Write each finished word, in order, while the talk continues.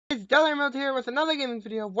Stellar Emerald here with another gaming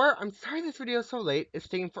video where, I'm sorry this video is so late, it's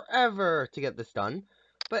taking forever to get this done.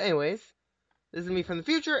 But anyways, this is me from the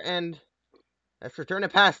future, and let's return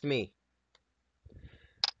it past me.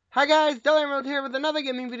 Hi guys, Stellar Emerald here with another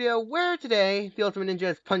gaming video where today, the Ultimate Ninja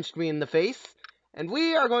has punched me in the face, and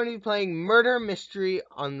we are going to be playing Murder Mystery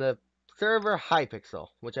on the server Hypixel,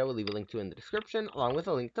 which I will leave a link to in the description, along with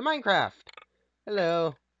a link to Minecraft.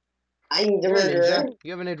 Hello. I'm the You're a murderer. ninja.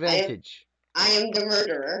 You have an advantage. I am the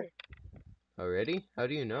murderer. Already? How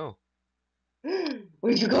do you know?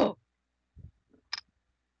 Where'd you go?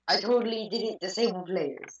 I totally didn't disable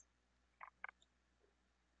players.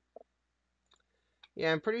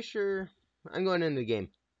 Yeah, I'm pretty sure I'm going into the game.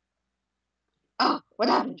 Oh, what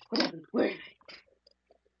happened? What happened? Where?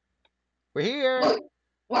 We're here.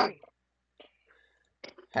 What?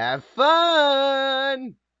 Have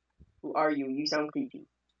fun. Who are you? You sound creepy.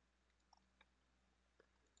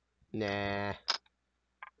 Nah.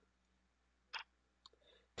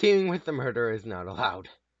 Teaming with the murderer is not allowed.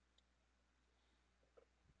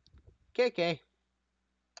 KK.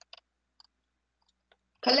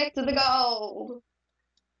 Collect the gold.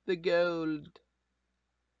 The gold.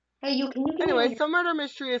 Hey, you can you give Anyway, me so Murder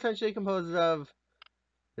Mystery essentially composes of,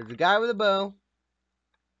 there's a guy with a bow.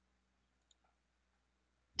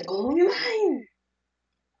 the gold in mine?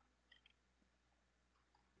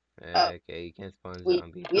 Okay, you can't spawn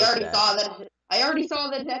zombies. We already sad. saw that. I already saw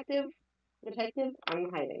the detective. Detective, I'm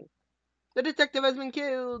hiding. The detective has been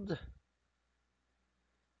killed.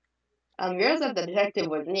 Yours said the detective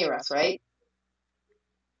was near us, right?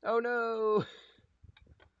 Oh no.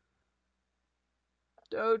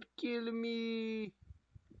 Don't kill me.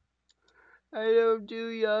 I am too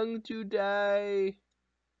young to die.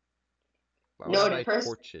 Why would No, I the buy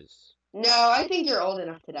person. torches? No, I think you're old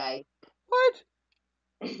enough to die. What?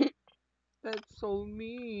 That's so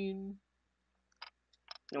mean.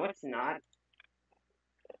 No, it's not.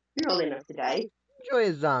 You're old enough to die. Enjoy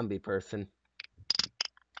a zombie person.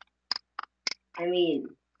 I mean,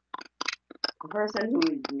 the person who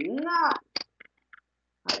is not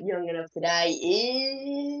young enough to die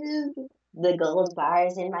is the gold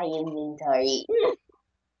bars in my inventory.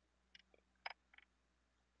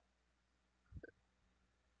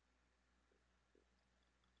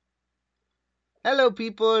 Hello,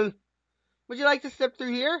 people. Would you like to step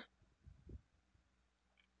through here?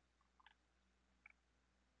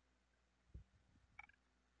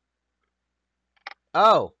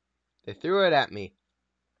 Oh, they threw it at me.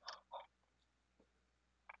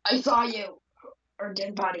 I saw you, or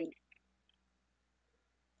dead body.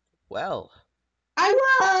 Well,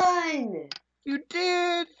 I won, you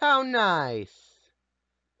did? How nice.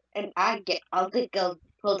 and I'll take gold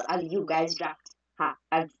all you guys dropped. Ha!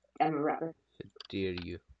 I'm a rapper. How dare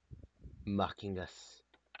you, mocking us.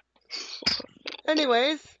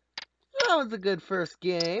 Anyways, that was a good first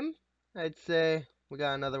game. I'd say we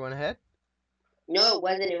got another one ahead. No, it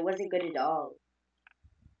wasn't. It wasn't good at all.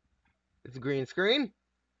 It's a green screen.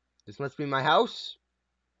 This must be my house.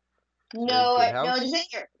 No, Good house. this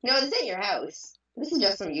ain't your house. This is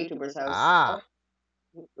just some YouTuber's house. Ah.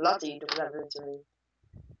 Lots of YouTubers have this room.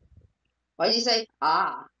 Why did you say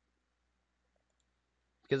ah?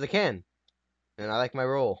 Because I can. And I like my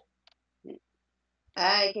role.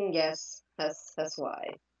 I can guess. That's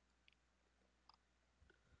why.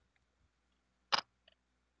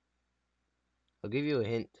 I'll give you a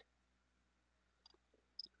hint.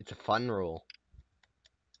 It's a fun role.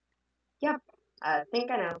 Yep, I think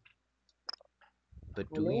I know.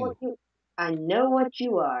 But do you? I know what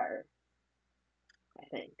you are. I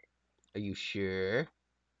think. Are you sure?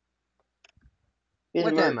 You're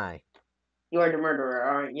What am I? You're the murderer,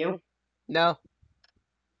 aren't you? No.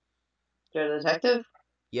 You're the detective?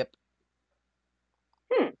 Yep.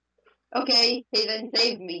 Okay, hey then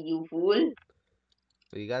save me, you fool.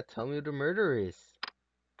 Well, you gotta tell me who the murderer is.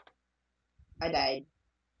 I died.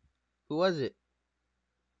 Who was it?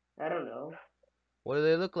 I don't know. What do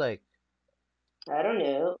they look like? I don't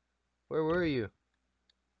know. Where were you?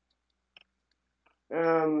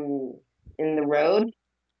 In the road?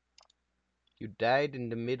 You died in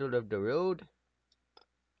the middle of the road?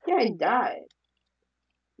 Yeah, I died.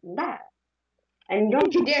 That. And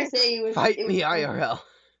don't you dare say it was. Fight me, IRL.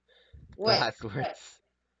 What? Last words.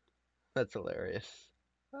 That's hilarious.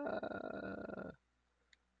 No!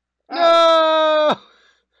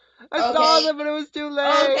 I saw them, but it was too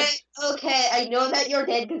late. Okay. I know that you're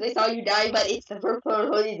dead because I saw you die, but it's the purple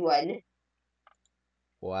hooded one.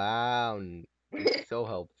 Wow, you're so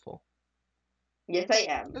helpful. Yes, I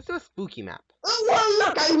am. Let's do a spooky map. Oh, well,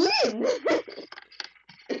 look, I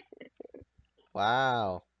win!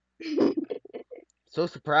 Wow. So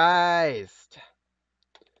surprised.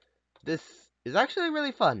 This is actually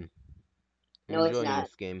really fun. I'm No, it's enjoying not.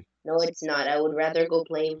 this game. No, it's not. I would rather go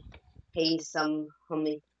play some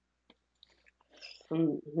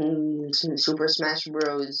Super Smash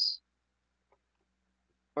Bros.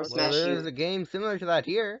 Or Well, Smash there U. is a game similar to that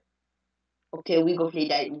here. Okay, we go play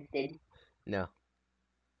that instead. No,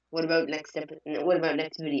 What about next What about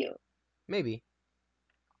next video? maybe.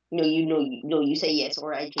 No, you say yes,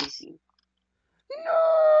 or I chase you.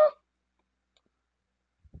 No!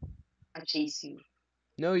 I chase you.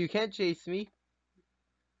 No, you can't chase me.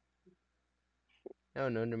 No,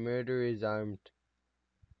 the murderer is armed.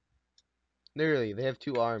 Literally, they have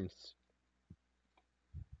 2 arms.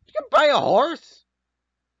 You can buy a horse?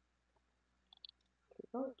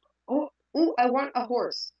 Oh, I want a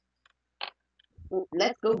horse.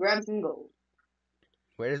 Let's go grab some gold.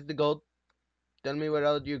 Where is the gold? Tell me what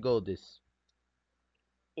all your gold is.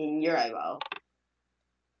 In your eyeball.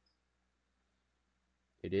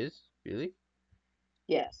 It is? Really?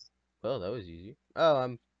 Yes. Well, that was easy.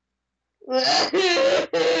 Oh, You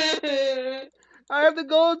I have the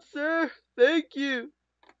gold, sir. Thank you.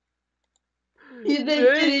 then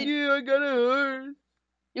Thank you. I got a horse.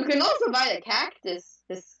 You can also buy a cactus.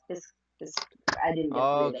 This. I didn't get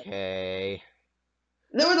through that. Okay.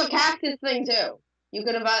 There was a cactus thing too. You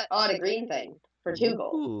could have bought the green thing for 2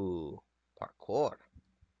 gold. Ooh, parkour.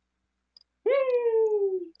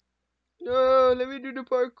 Hmm. No, let me do the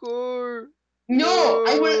parkour. No,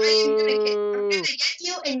 I'm gonna get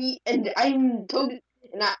you, and I'm totally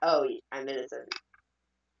not. Oh, I'm innocent.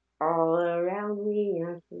 All around me,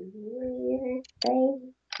 I see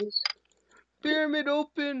faces. Pyramid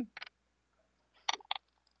open.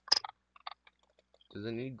 Does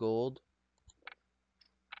it need gold?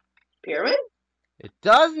 Pyramid? It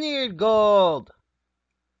does need gold.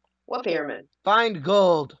 What pyramid? Find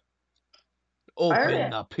gold. heard Open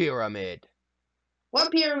it. the pyramid.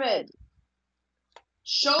 What pyramid?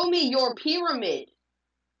 Show me your pyramid.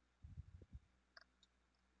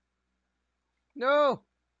 No.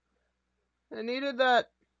 I needed that.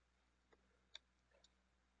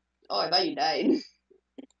 Oh, I thought you died.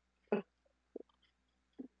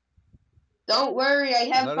 Don't worry, I I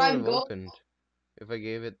have thought it would 5 have gold. opened if I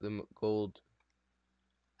gave it the gold.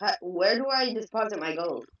 Where do I deposit my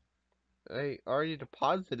gold? I already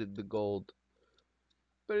deposited the gold,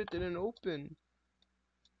 but it didn't open.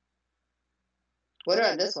 What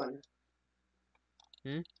about this one?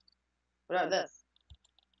 Hmm? What about this?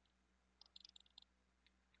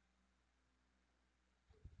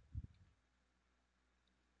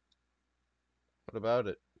 What about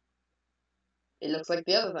it? It looks like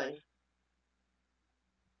the other thing.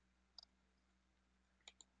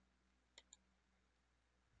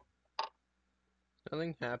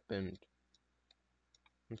 Nothing happened.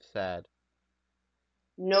 I'm sad.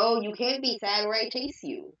 No, you can't be sad or I chase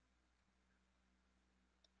you.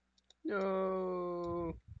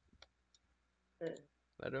 No.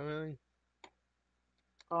 I don't really.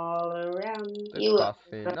 All around The you.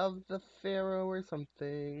 coffin of the pharaoh or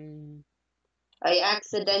something. I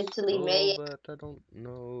accidentally made. But I don't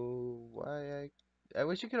know why I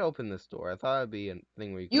wish you could open this door. I thought it'd be a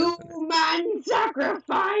thing where you could You open it. man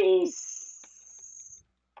sacrifice!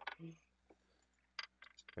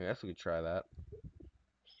 I guess we could try that.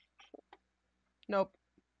 Nope.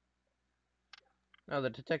 Oh, the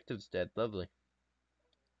detective's dead. Lovely.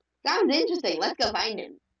 Sounds interesting. Let's go find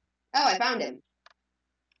him. Oh, I found him.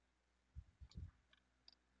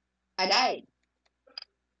 I died.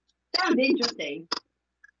 Sounds interesting.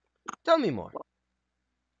 Tell me more.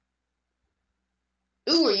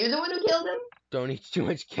 Ooh, were you the one who killed him? Don't eat too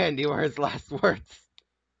much candy were his last words.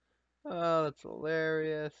 Oh, that's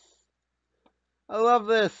hilarious. I love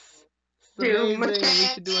this. It's Too much amazing. We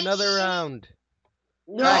should do another round.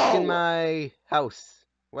 No! Back in my house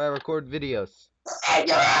where I record videos. At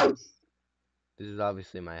your house! This is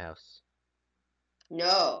obviously my house.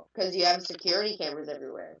 No, because you have security cameras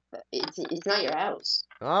everywhere. It's not your house.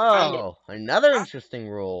 Oh, another interesting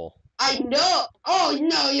rule. I know! Oh,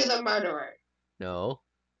 no, you're the murderer! No.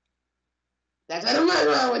 That's what a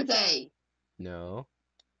murderer would say! No.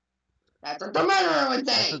 That's what the murderer would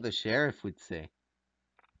That's say! what the sheriff would say.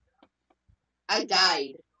 I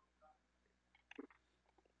died.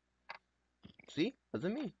 See?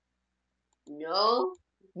 Wasn't me. No,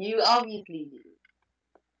 you obviously do.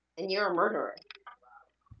 And you're a murderer.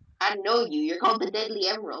 I know you. You're called the Deadly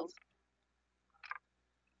Emerald.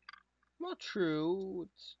 Not true.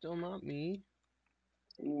 It's still not me.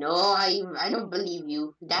 No, I don't believe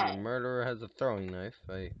you. The Die. murderer has a throwing knife,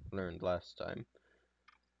 I learned last time.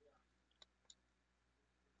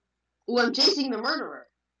 Ooh, I'm chasing the murderer.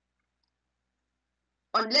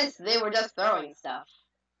 Unless they were just throwing stuff.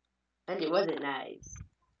 And it wasn't knives.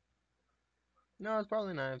 No, it's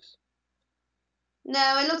probably knives.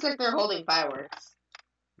 No, it looks like they're holding fireworks.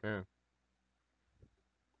 Yeah.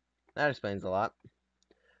 That explains a lot.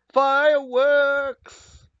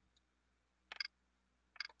 Fireworks!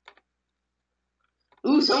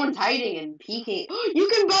 Ooh, someone's hiding and peeking. You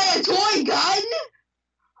can buy a toy gun?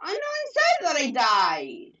 I know inside that I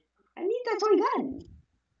died. I need that toy gun.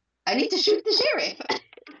 I need to shoot the sheriff.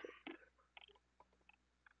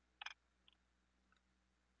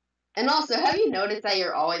 And also, have you noticed that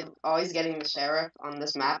you're always getting the sheriff on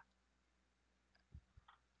this map?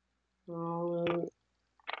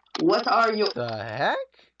 What are your The heck?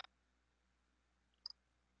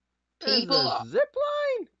 people? There's a zip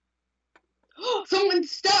line?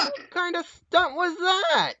 Someone's stuck. What kind of stunt was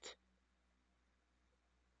that?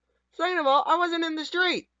 Second of all, I wasn't in the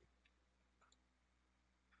street.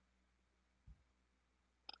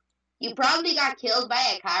 You probably got killed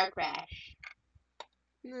by a car crash.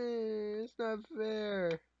 It's not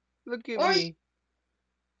fair. Look at Or me.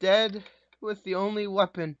 Dead with the only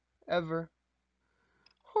weapon ever.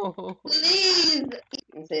 Please.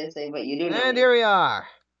 Say, but you do know. And Me. here we are.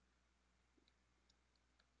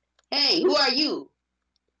 Hey, who are you?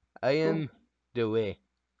 I am Dewey.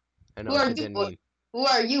 I know Who it's are a dead you? meme. Who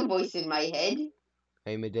are you? Voice in my head.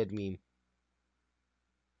 I'm a dead meme.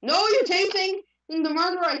 No, you're chasing the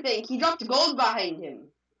murderer. I think he dropped gold behind him.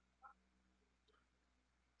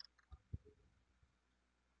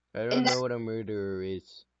 I don't know what a murderer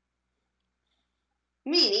is.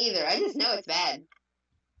 Me neither. I just know it's bad.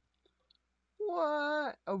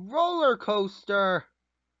 What? A roller coaster.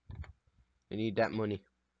 I need that money.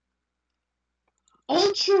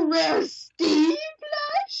 Ultra rare Steve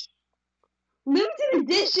Flash? Limited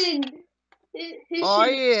edition. Oh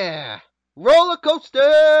yeah! Roller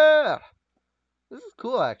coaster! This is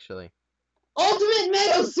cool actually. Ultimate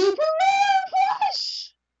Metal Super Rare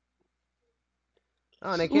Flash!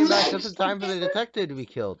 Oh, and they came back just in time for the detective to be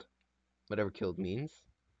killed. Whatever killed means.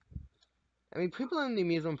 I mean, people in the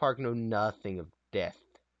amusement park know nothing of death.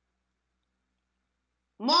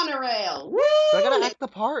 Monorail! Woo! So I gotta act the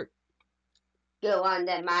part. Go on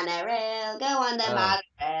the monorail, go on the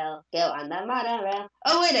monorail, go on the monorail.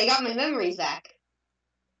 Oh wait, I got my memories back.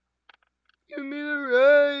 Give me the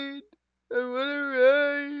ride. I want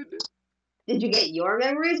a ride. Did you get your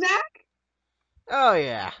memories back? Oh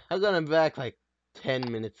yeah, I got them back like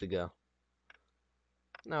 10 minutes ago.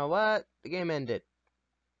 No, what? The game ended.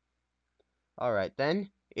 Alright then.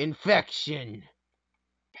 Infection.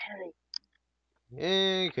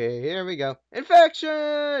 Okay, here we go.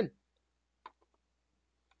 Infection!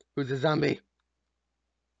 Who's a zombie?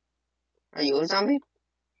 Are you a zombie?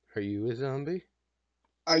 Are you a zombie?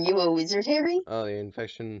 Are you a wizard, Harry? Oh, the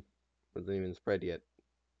infection wasn't even spread yet.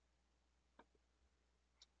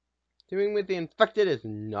 Dealing with the infected is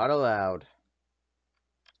not allowed.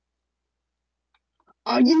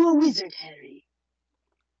 Are you a wizard, Harry?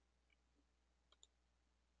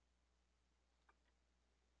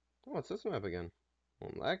 Oh, it's this map again.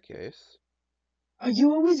 Well, in that case... Are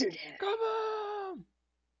you a wizard, Harry? Come on!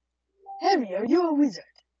 Harry, are you a wizard?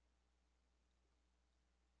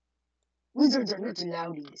 Wizards are not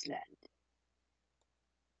allowed in this land.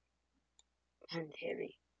 And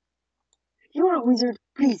Harry, if you're a wizard,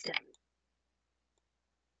 please tell me.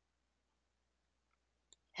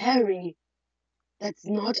 Harry, that's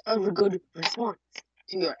not a good response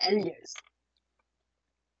to your elders.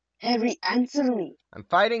 Harry, answer me. I'm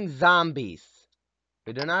fighting zombies.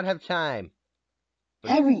 We do not have time.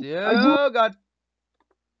 Harry, oh god.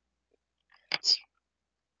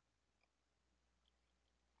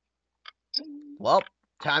 Well,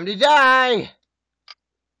 time to die.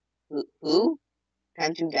 Who?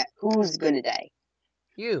 Time to die. Who's gonna die?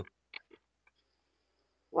 You.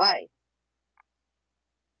 Why?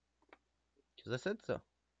 Because I said so.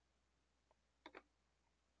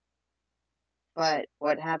 But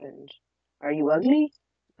what happened? Are you ugly?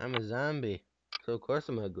 I'm a zombie. So of course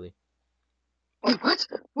I'm ugly. Wait, what?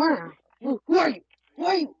 Where? Who are you? Who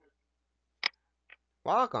are you?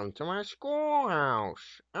 Welcome to my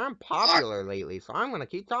schoolhouse. I'm popular lately, so I'm gonna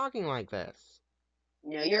keep talking like this.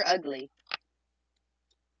 No, you're ugly.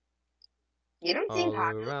 You don't seem All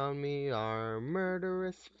popular. around me are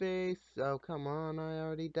murderous face. Oh, come on, I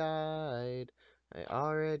already died. I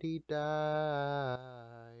already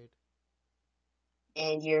died.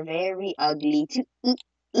 And you're very ugly too.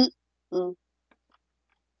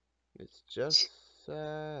 It's just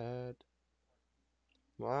sad.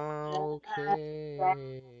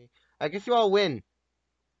 Okay. I guess you all win.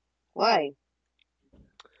 Why?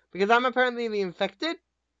 Because I'm apparently the infected.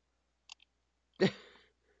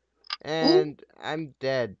 And I'm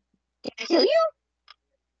dead. Can I kill you?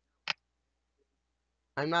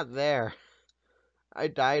 I'm not there. I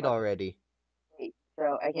died already. Wait,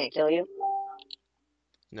 so I can't kill you?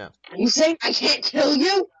 No. Are you saying I can't kill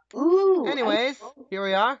you? Ooh. Anyways, here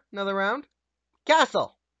we are. Another round.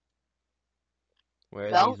 Castle. Where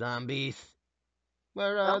are So? these zombies?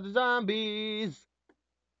 Where are the zombies?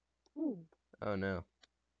 Oh no.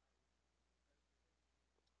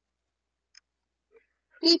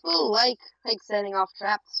 People like setting off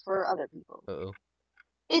traps for other people. Uh-oh.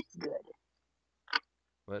 It's good.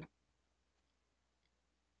 What?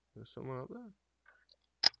 There's someone up there.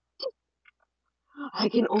 I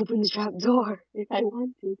can open the trap door if I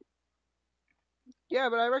wanted. Yeah,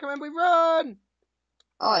 but I recommend we run!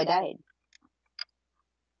 Oh, I died.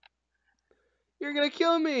 You're gonna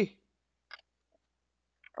kill me!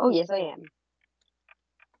 Oh, yes, I am.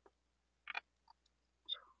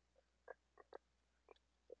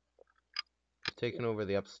 I've taken over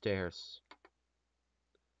the upstairs.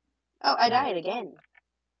 Oh, I died again.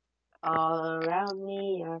 All around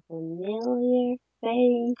me are familiar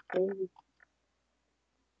faces.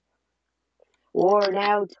 Worn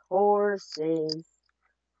out horses.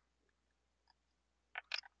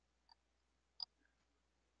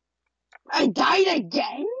 I died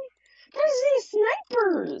again? There's these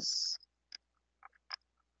snipers!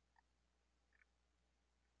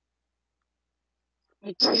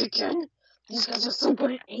 I died again? These guys are so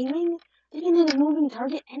good at aiming. They can hit a moving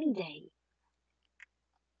target any day.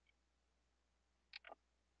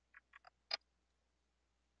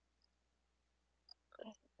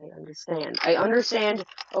 I understand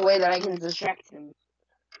a way that I can distract them.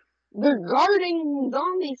 They're guarding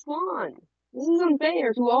zombie spawn. This is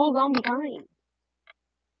unfair to all zombie kind.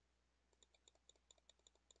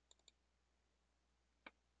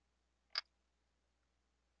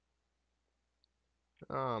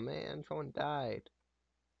 Oh man, someone died.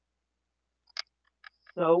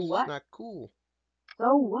 So It's what? not cool.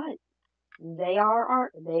 So what? They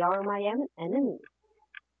are my enemy.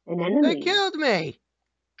 An enemy. They killed me!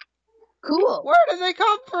 Cool. Where did they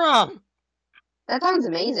come from? That sounds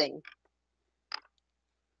amazing.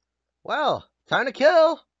 Well, time to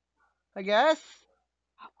kill, I guess.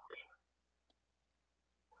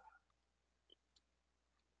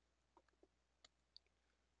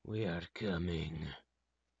 We are coming.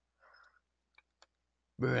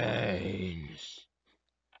 Brains.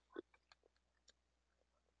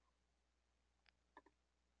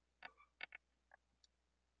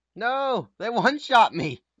 No, they one-shot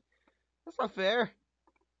me. That's not fair.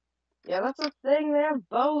 Yeah, that's the thing. They have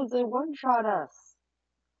bows. They one-shot us.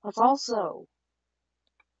 That's also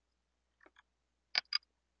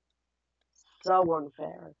so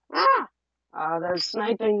unfair. Ah! They're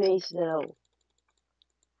sniping me still.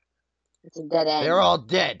 It's a dead end. They're all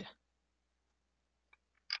dead.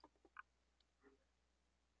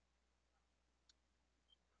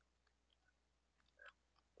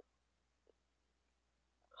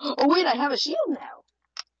 Oh wait, I have a shield now.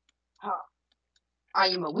 Huh. I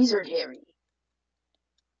am a wizard, Harry.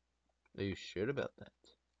 Are you sure about that?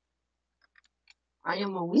 I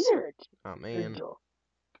am a wizard. Oh man.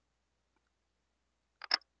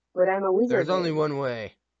 But I'm a wizard. There's only one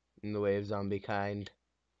way in the way of zombie kind.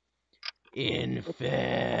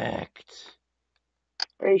 Infect.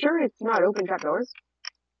 Are you sure it's not open trapdoors?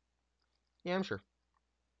 Yeah, I'm sure.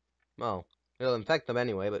 Well, it'll infect them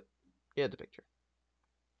anyway, but you had the picture.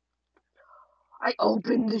 I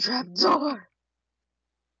opened the trapdoor.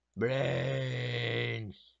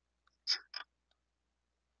 Brains.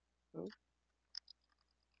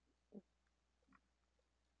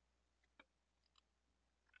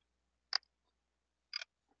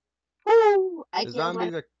 Oh, The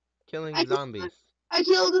zombies are killing zombies. I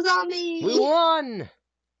killed a zombie. We won!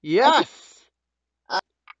 Yes!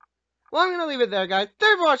 Well, I'm going to leave it there, guys.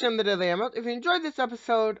 Thank you for watching the Daily Emerald. If you enjoyed this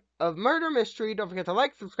episode of Murder Mystery, don't forget to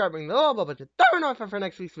like, subscribe, ring the little bell button, turn on for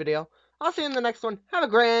next week's video. I'll see you in the next one. Have a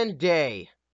grand day.